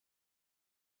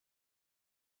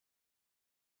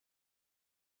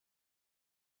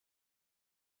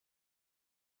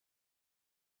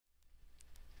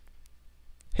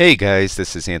Hey guys,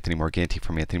 this is Anthony Morganti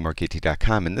from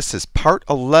AnthonyMorganti.com, and this is part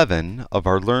 11 of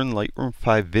our Learn Lightroom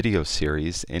 5 video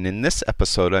series. And in this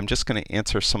episode, I'm just going to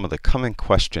answer some of the common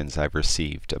questions I've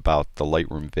received about the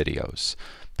Lightroom videos.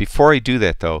 Before I do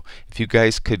that though, if you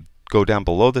guys could go down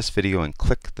below this video and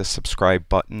click the subscribe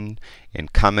button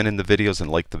and comment in the videos and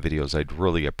like the videos, I'd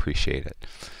really appreciate it.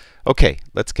 Okay,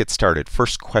 let's get started.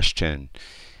 First question.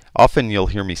 Often you'll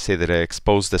hear me say that I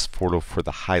expose this photo for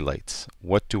the highlights.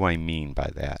 What do I mean by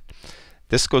that?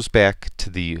 This goes back to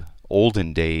the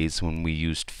olden days when we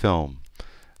used film.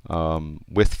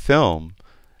 With film,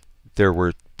 there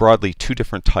were broadly two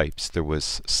different types. There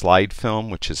was slide film,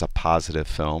 which is a positive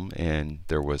film, and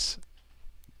there was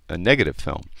a negative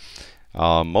film.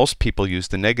 Most people use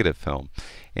the negative film.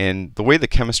 And the way the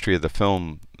chemistry of the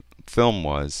film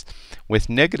was, with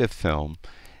negative film,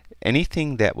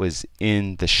 anything that was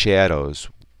in the shadows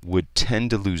would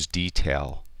tend to lose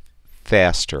detail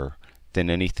faster than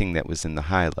anything that was in the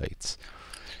highlights.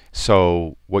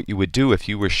 So what you would do if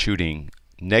you were shooting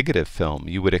negative film,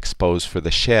 you would expose for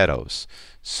the shadows.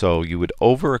 So you would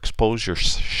overexpose your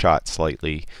shot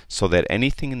slightly so that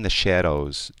anything in the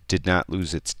shadows did not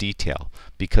lose its detail,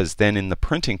 because then in the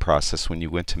printing process, when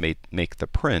you went to make the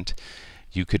print,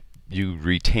 you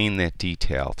retain that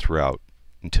detail throughout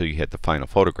until you hit the final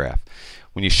photograph.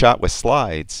 When you shot with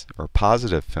slides or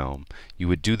positive film, you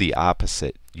would do the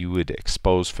opposite. You would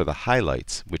expose for the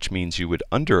highlights, which means you would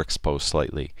underexpose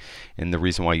slightly. And the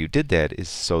reason why you did that is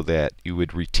so that you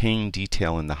would retain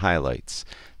detail in the highlights.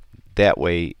 That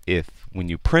way, if when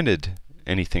you printed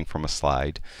anything from a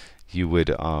slide, you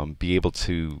would be able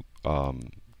to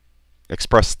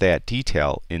express that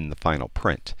detail in the final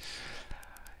print.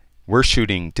 We're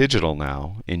shooting digital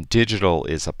now, and digital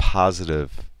is a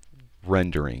positive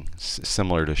rendering,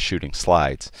 similar to shooting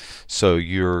slides. So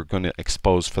you're going to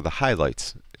expose for the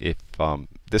highlights. If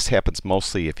this happens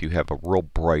mostly if you have a real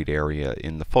bright area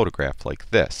in the photograph like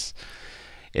this.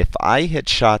 If I had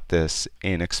shot this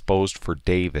and exposed for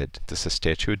David, this is a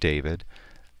statue of David,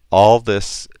 all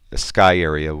this sky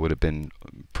area would have been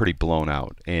pretty blown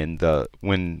out, and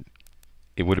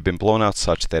it would have been blown out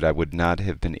such that I would not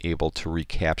have been able to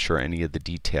recapture any of the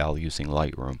detail using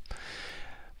Lightroom.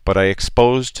 But I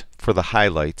exposed for the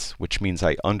highlights, which means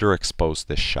I underexposed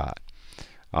this shot.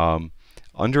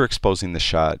 Underexposing the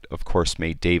shot, of course,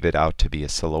 made David out to be a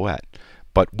silhouette.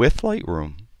 But with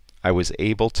Lightroom, I was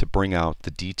able to bring out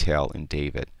the detail in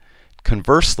David.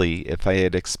 Conversely, if I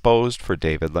had exposed for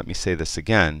David, let me say this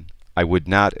again, I would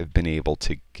not have been able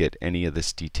to get any of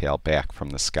this detail back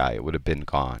from the sky. It would have been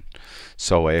gone.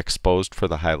 So I exposed for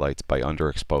the highlights by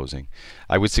underexposing.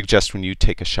 I would suggest when you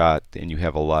take a shot and you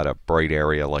have a lot of bright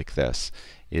area like this,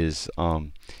 is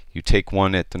you take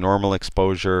one at the normal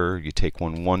exposure, you take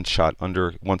one stop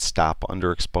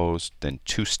underexposed, then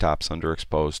 2 stops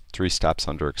underexposed, 3 stops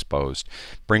underexposed,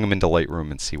 bring them into Lightroom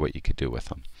and see what you could do with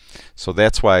them. So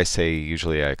that's why I say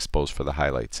usually I expose for the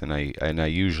highlights, and I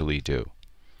usually do.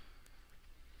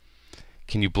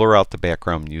 Can you blur out the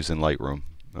background using Lightroom?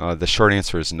 The short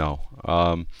answer is no.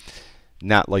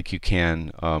 Not like you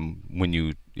can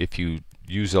if you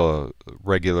use a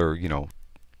regular,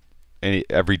 any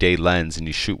everyday lens and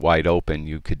you shoot wide open.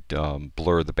 You could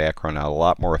blur the background out a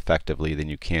lot more effectively than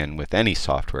you can with any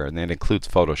software, and that includes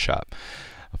Photoshop.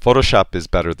 Photoshop is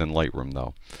better than Lightroom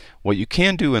though. What you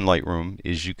can do in Lightroom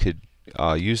is you could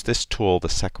use this tool, the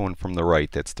second one from the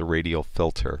right, that's the radial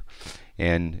filter,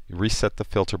 and reset the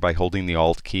filter by holding the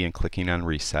Alt key and clicking on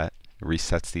Reset. It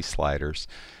resets these sliders.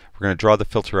 We're going to draw the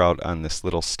filter out on this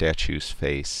little statue's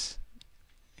face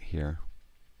here.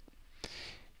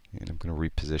 And I'm going to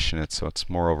reposition it so it's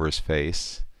more over his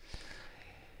face.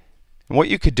 And what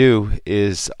you could do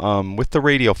is, with the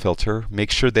radial filter,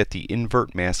 make sure that the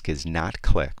invert mask is not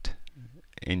clicked.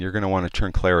 And you're going to want to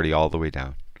turn clarity all the way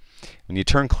down. When you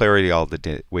turn clarity all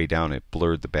the way down, it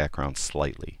blurred the background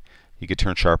slightly. You could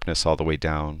turn sharpness all the way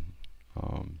down.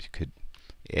 You could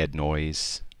add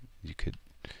noise. You could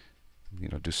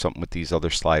do something with these other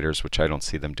sliders, which I don't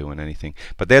see them doing anything.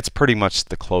 But that's pretty much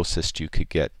the closest you could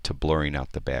get to blurring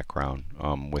out the background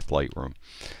with Lightroom.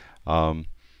 Let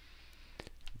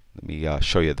me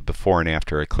show you the before and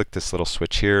after. I click this little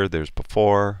switch here. There's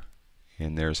before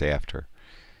and there's after.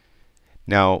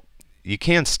 Now, you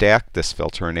can stack this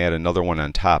filter and add another one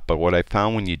on top, but what I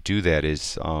found when you do that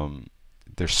is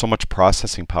there's so much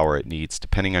processing power it needs.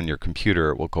 Depending on your computer,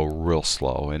 it will go real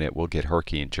slow and it will get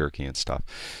herky and jerky and stuff.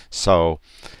 So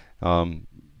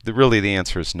really the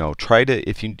answer is no. Try to,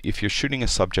 if you're shooting a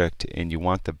subject and you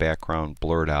want the background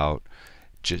blurred out,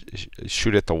 just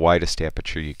shoot at the widest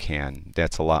aperture you can.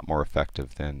 That's a lot more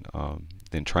effective than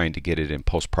trying to get it in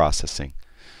post-processing.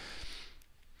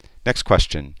 Next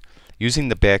question. Using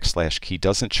the backslash key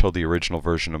doesn't show the original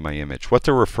version of my image. What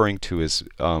they're referring to is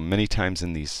many times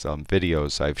in these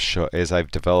videos as I've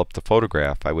developed the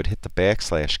photograph, I would hit the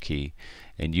backslash key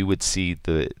and you would see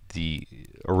the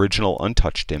original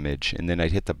untouched image, and then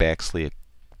I'd hit the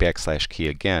backslash key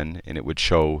again and it would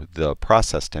show the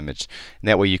processed image, and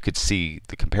that way you could see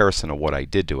the comparison of what I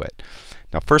did to it.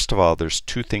 Now first of all, there's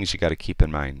two things you got to keep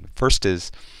in mind. First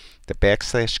is the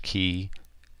backslash key.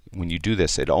 When you do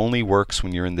this, it only works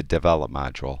when you're in the develop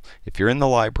module. If you're in the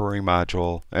library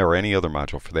module, or any other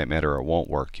module for that matter, it won't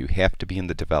work. You have to be in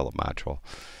the develop module.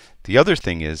 The other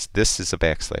thing is, this is a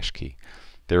backslash key.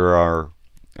 There are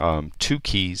two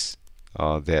keys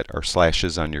that are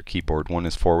slashes on your keyboard. One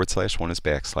is /, one is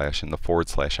backslash, and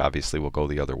the / obviously will go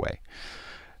the other way.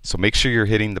 So make sure you're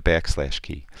hitting the backslash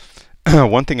key.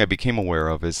 One thing I became aware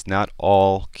of is not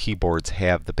all keyboards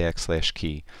have the backslash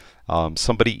key.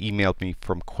 Somebody emailed me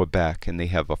from Quebec, and they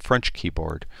have a French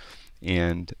keyboard,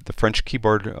 and the French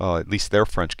keyboard, at least their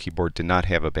French keyboard, did not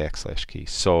have a backslash key.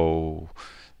 So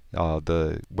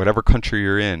whatever country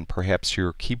you're in, perhaps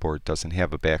your keyboard doesn't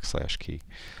have a backslash key.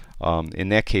 In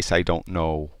that case, I don't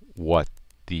know what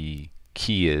the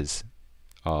key is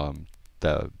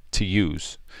to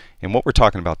use. And what we're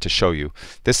talking about to show you,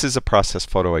 this is a process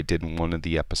photo I did in one of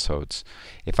the episodes.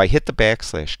 If I hit the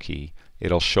backslash key,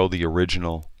 it'll show the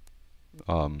original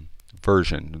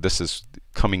version. This is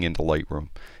coming into Lightroom.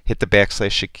 Hit the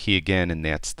backslash key again, and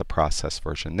that's the process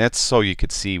version. That's so you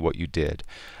could see what you did.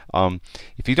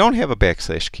 If you don't have a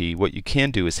backslash key, what you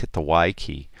can do is hit the Y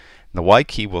key. And the Y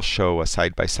key will show a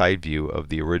side-by-side view of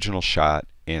the original shot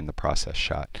and the process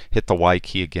shot. Hit the Y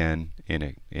key again,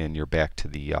 and you're back to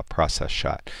the process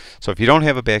shot. So if you don't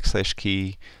have a backslash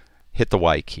key, hit the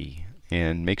Y key.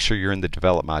 And make sure you're in the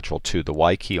develop module too. The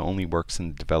Y key only works in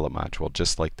the develop module,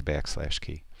 just like the backslash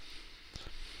key.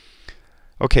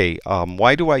 Okay,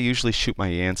 why do I usually shoot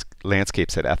my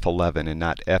landscapes at f11 and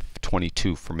not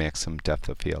f22 for maximum depth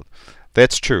of field?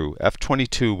 That's true.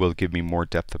 f22 will give me more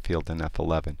depth of field than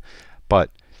f11.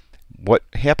 But what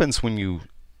happens when you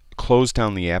close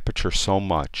down the aperture so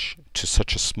much to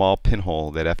such a small pinhole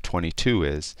that f22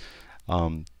 is,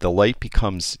 the light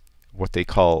becomes what they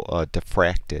call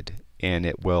diffracted, and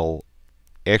it will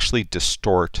actually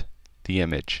distort the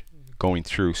image going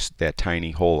through that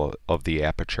tiny hole of the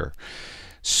aperture.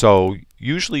 So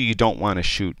usually you don't want to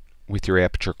shoot with your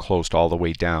aperture closed all the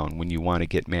way down when you want to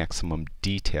get maximum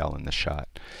detail in the shot.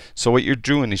 So what you're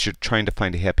doing is you're trying to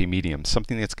find a happy medium,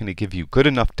 something that's going to give you good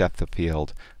enough depth of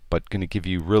field but going to give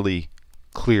you really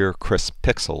clear, crisp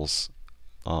pixels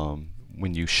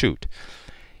when you shoot.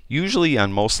 Usually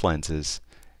on most lenses,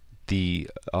 the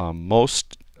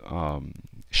most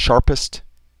sharpest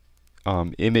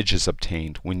image is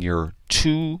obtained when you're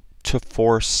 2 to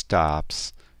 4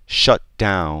 stops shut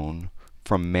down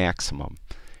from maximum.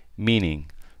 Meaning,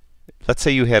 let's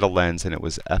say you had a lens and it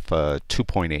was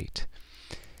f2.8.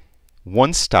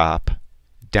 1 stop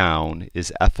down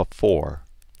is f4.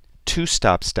 2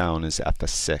 stops down is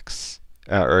f6.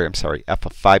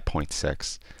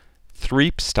 f5.6.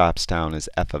 3 stops down is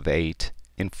f8.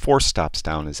 And 4 stops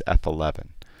down is f11.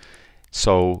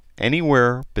 So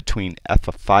anywhere between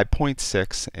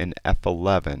f5.6 and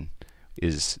f11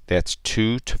 that's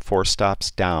 2 to 4 stops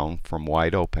down from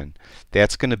wide open.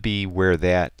 That's going to be where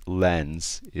that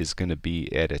lens is going to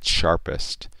be at its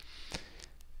sharpest.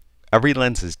 Every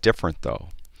lens is different though.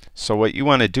 So what you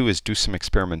want to do is do some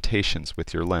experimentations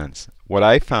with your lens. What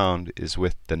I found is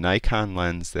with the Nikon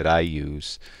lens that I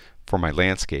use for my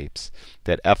landscapes,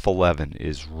 that f11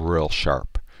 is real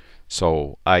sharp.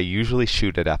 So I usually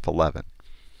shoot at f11.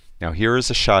 Now here is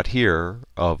a shot here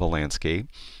of a landscape.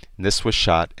 And this was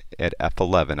shot at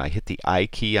f11. I hit the I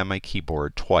key on my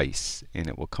keyboard twice and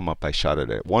it will come up. I shot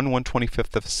it at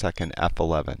 1/125th of a second,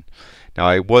 f11. Now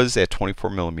I was at 24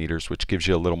 millimeters, which gives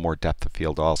you a little more depth of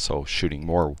field also, shooting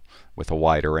more with a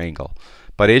wider angle.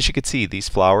 But as you can see, these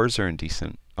flowers are in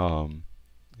decent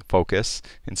focus,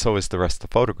 and so is the rest of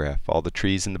the photograph. All the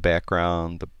trees in the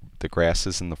background, the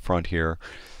grasses in the front here,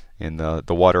 and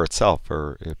the water itself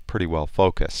are pretty well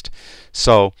focused.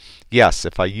 So yes,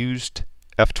 if I used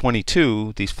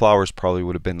f22, these flowers probably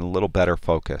would have been a little better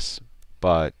focus,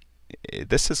 but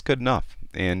this is good enough.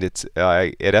 And it's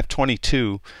at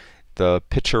f22, the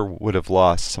picture would have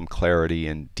lost some clarity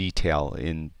and detail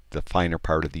in the finer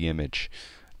part of the image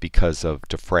because of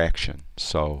diffraction.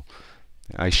 So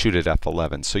I shoot at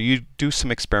f11. So you do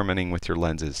some experimenting with your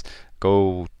lenses.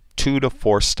 Go 2 to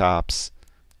 4 stops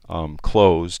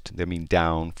closed, I mean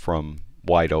down from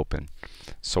wide open.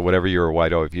 So whatever you're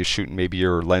wide open, if you're shooting, maybe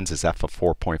your lens is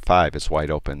f4.5, it's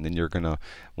wide open, then you're going to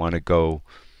want to go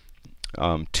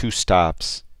 2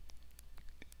 stops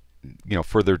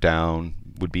further down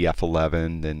would be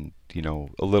f11, then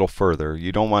a little further.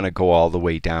 You don't want to go all the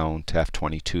way down to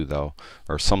f22 though,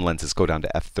 or some lenses go down to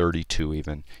f32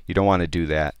 even. You don't want to do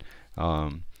that.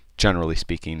 Generally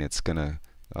speaking, it's gonna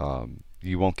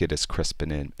you won't get as crisp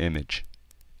an image.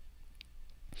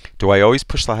 Do I always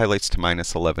push the highlights to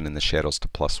 -11 and the shadows to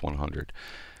 +100?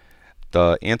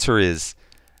 The answer is,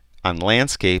 on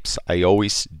landscapes, I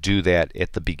always do that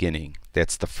at the beginning.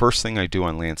 That's the first thing I do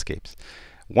on landscapes.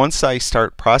 Once I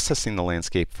start processing the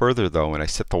landscape further though, and I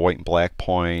set the white and black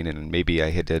point, and maybe I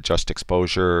had to adjust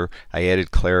exposure, I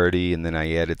added clarity, and then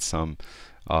I added some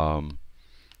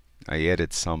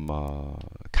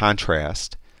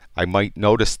contrast, I might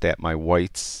notice that my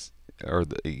whites or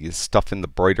the stuff in the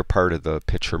brighter part of the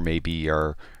picture maybe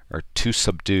are too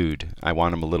subdued. I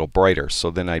want them a little brighter,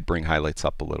 so then I bring highlights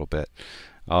up a little bit.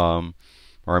 Or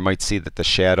I might see that the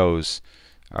shadows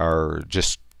are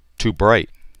just too bright,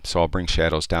 so I'll bring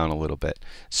shadows down a little bit.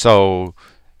 So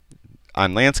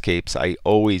on landscapes, I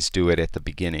always do it at the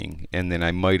beginning, and then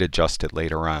I might adjust it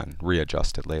later on,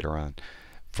 readjust it later on.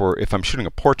 For if I'm shooting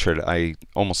a portrait, I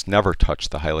almost never touch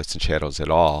the highlights and shadows at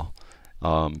all,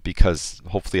 because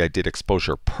hopefully I did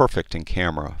exposure perfect in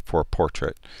camera for a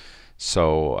portrait,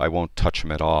 so I won't touch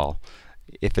them at all.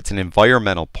 If it's an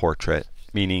environmental portrait,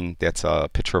 meaning that's a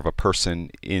picture of a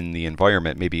person in the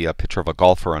environment, maybe a picture of a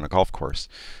golfer on a golf course,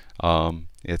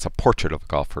 it's a portrait of a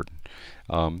golfer,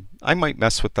 I might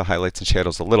mess with the highlights and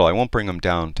shadows a little. I won't bring them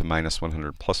down to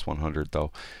 -100, +100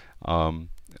 though.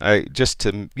 I just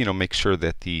to make sure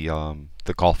that the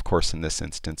golf course in this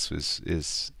instance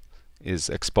is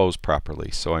exposed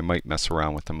properly. So I might mess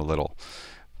around with them a little,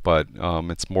 but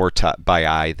it's more by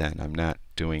eye then. I'm not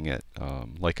doing it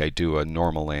like I do a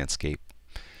normal landscape.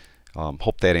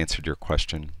 Hope that answered your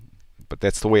question, but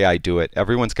that's the way I do it.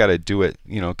 Everyone's got to do it,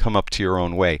 come up to your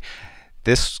own way.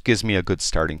 This gives me a good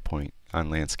starting point on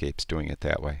landscapes, doing it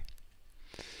that way.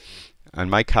 On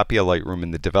my copy of Lightroom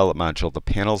in the Develop module, the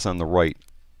panels on the right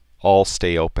all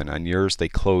stay open. On yours, they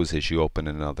close as you open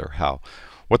another. How?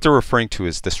 What they're referring to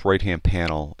is this right-hand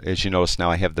panel. As you notice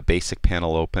now, I have the basic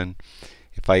panel open.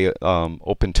 If I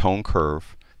open Tone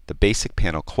Curve, the basic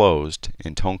panel closed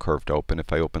and Tone Curved open.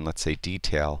 If I open, let's say,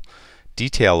 Detail,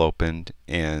 Detail opened,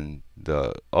 and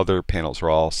the other panels will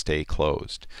all stay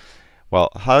closed. Well,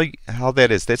 how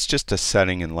that is, that's just a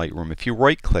setting in Lightroom. If you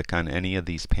right-click on any of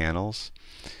these panels,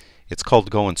 it's called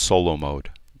go in solo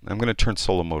mode. I'm going to turn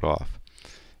solo mode off.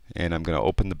 And I'm going to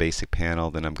open the basic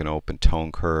panel, then I'm going to open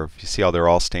Tone Curve. You see how they're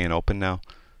all staying open now?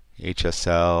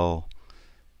 HSL,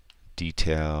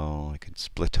 Detail, I can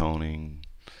split toning.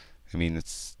 I mean,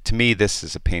 to me, this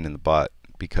is a pain in the butt,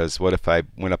 because what if I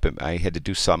went up and I had to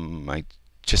do something, I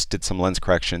just did some lens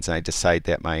corrections, and I decide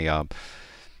that my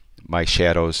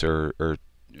shadows are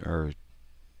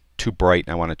too bright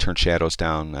and I want to turn shadows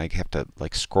down. I have to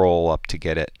like scroll up to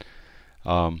get it.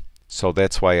 So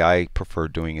that's why I prefer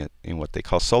doing it in what they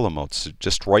call solo mode. So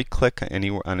just right click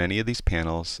on any of these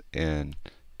panels and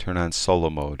turn on solo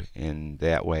mode, and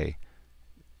that way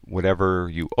whatever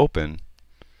you open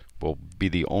will be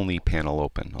the only panel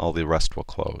open. All the rest will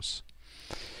close.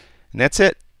 And that's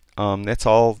it. That's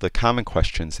all the common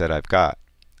questions that I've got.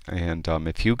 And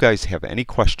if you guys have any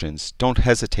questions, don't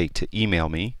hesitate to email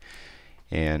me.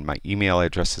 And my email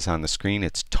address is on the screen.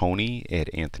 It's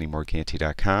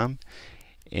tony@anthonymorganti.com.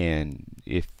 And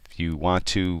if you want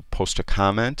to post a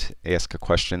comment, ask a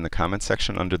question in the comment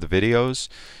section under the videos,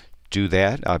 do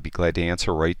that. I'll be glad to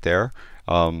answer right there.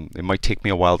 It might take me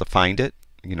a while to find it,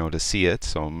 to see it,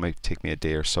 so it might take me a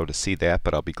day or so to see that,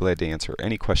 but I'll be glad to answer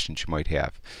any questions you might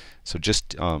have. So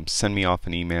just send me off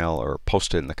an email or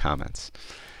post it in the comments.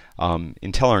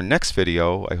 Until our next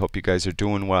video, I hope you guys are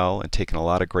doing well and taking a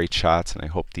lot of great shots, and I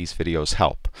hope these videos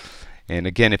help. And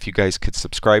again, if you guys could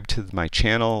subscribe to my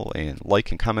channel and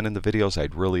like and comment in the videos,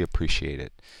 I'd really appreciate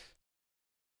it.